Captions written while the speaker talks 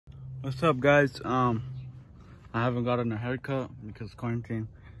What's up, guys? I haven't gotten a haircut because quarantine.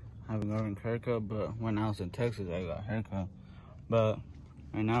 I haven't gotten a haircut, but when I was in Texas, I got a haircut. But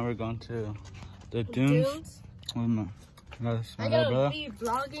right now we're going to the dunes. With my gotta be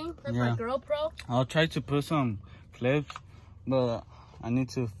vlogging with my GoPro. I'll try to put some clips, but I need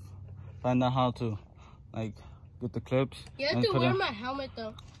to find out how to like get the clips. You have to wear my helmet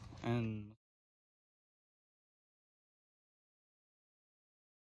though. And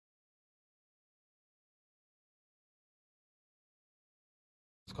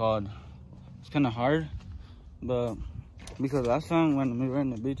it's kind of hard, but because last time when we were in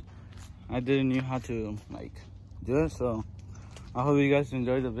the beach, I didn't know how to like do it. So I hope you guys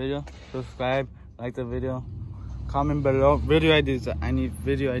enjoyed the video. Subscribe, like the video, comment below video ideas. I need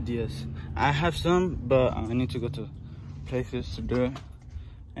video ideas. I have some, but I need to go to places to do it.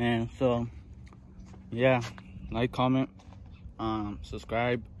 And so yeah, like, comment,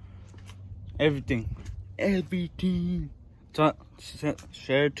 subscribe, everything.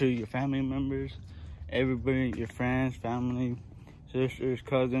 Share to your family members, everybody, your friends, family, sisters,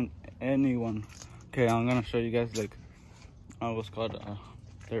 cousins, anyone. Okay, I'm gonna show you guys like what's called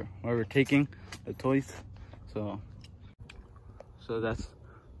where we're taking the toys. So that's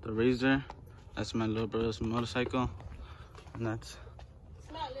the Razor. That's my little brother's motorcycle, and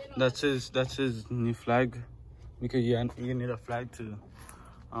that's his new flag, because you need a flag to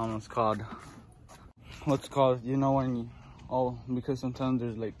what's called, you know, when you, because sometimes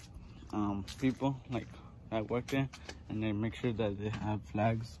there's like people like that work there, and they make sure that they have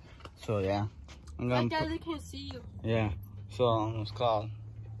flags. So yeah, I'm gonna they can't see you. Yeah, so it's called.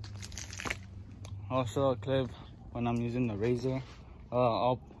 Also a clip when I'm using the Razor.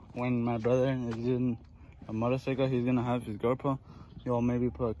 When my brother is using a motorcycle, he's gonna have his GoPro. He'll maybe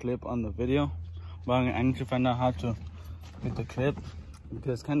put a clip on the video, but I need to find out how to get the clip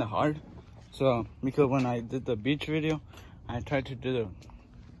because it's kind of hard. So because when I did the beach video, I tried to do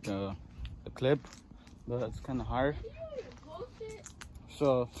the clip, but it's kind of hard.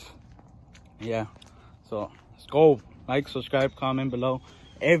 So yeah, so let's go. Like, subscribe, comment below,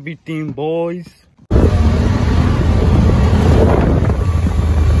 everything, boys.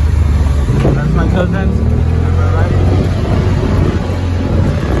 That's my cousins.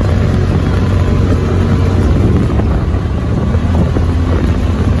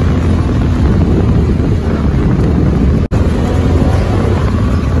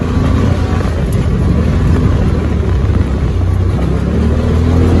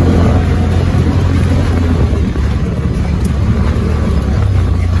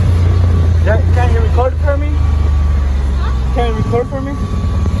 Can you record for me? Huh? Can you record for me?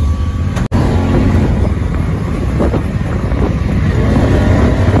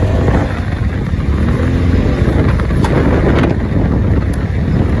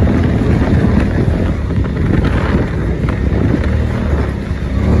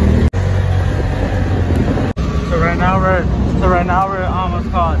 So right now we're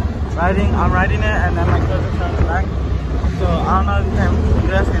almost called riding. I'm riding it, and then my cousin's on the back. So I don't know if you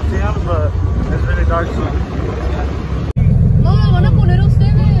guys can see him, but it's really dark. So no, me van a poner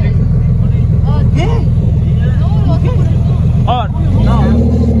ustedes. ¿Qué? No, lo vas a poner tú. Oh,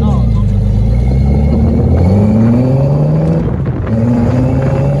 no.